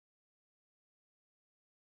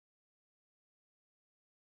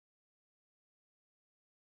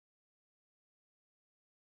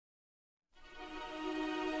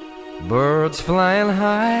birds flying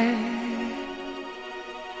high.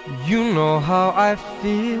 You know how I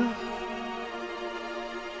feel.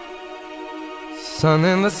 Sun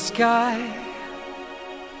in the sky.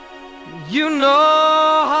 You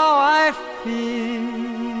know how I feel.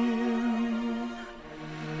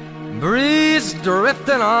 Breeze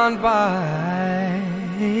drifting on by.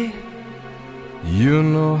 You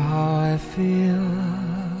know how I feel.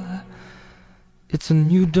 It's a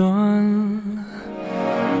new dawn.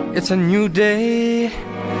 It's a new day.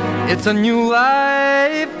 It's a new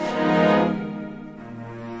life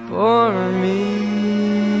for me.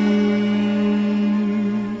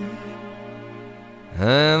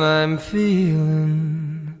 And I'm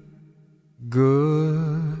feeling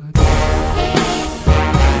good.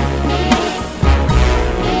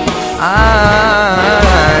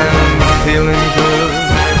 I'm feeling good.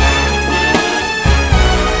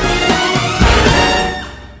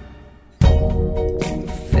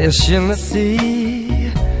 Fish in the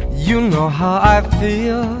sea, you know how I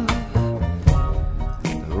feel.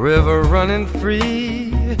 The river running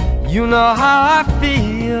free, you know how I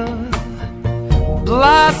feel.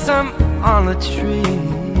 Blossom on a tree,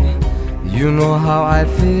 you know how I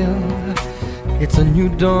feel. It's a new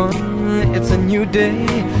dawn, it's a new day,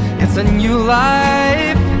 it's a new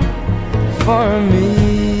life for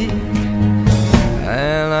me.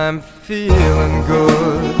 And I'm feeling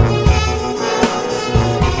good.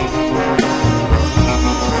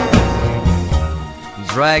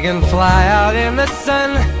 Dragonfly out in the sun,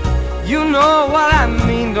 you know what I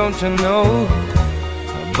mean, don't you know?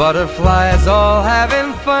 Butterflies all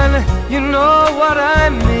having fun, you know what I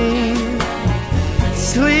mean.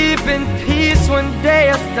 Sleep in peace when day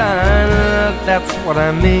is done, that's what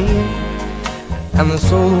I mean. And this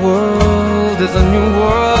whole world is a new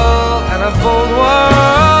world and a bold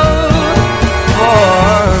world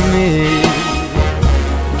for me.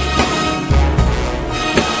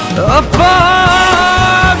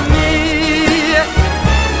 For me.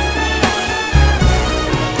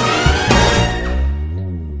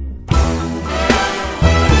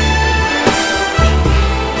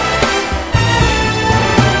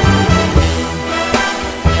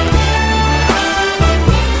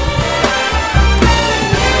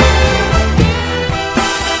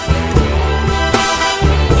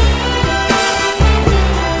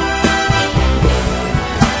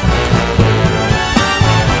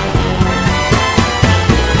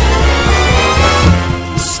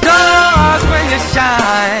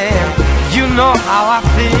 You know how I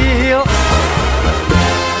feel.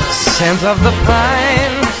 Scent of the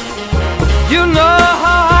pine, you know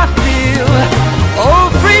how I feel. Oh,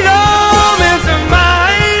 freedom is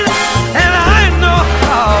mine, and I know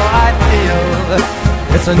how I feel.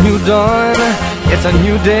 It's a new dawn, it's a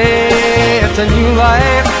new day, it's a new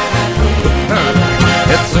life.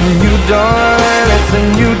 It's a new dawn, it's a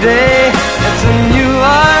new day, it's a new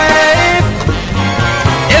life.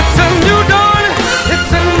 It's a new dawn,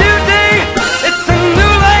 it's a new day, it's a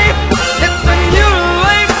new life, it's a new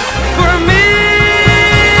life for me.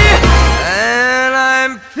 And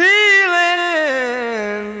I'm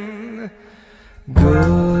feeling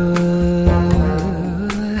good.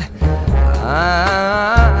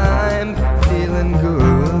 I'm feeling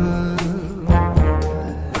good.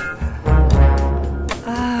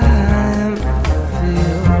 I'm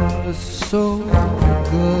feeling so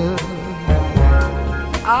good.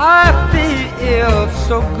 I feel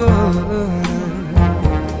so good.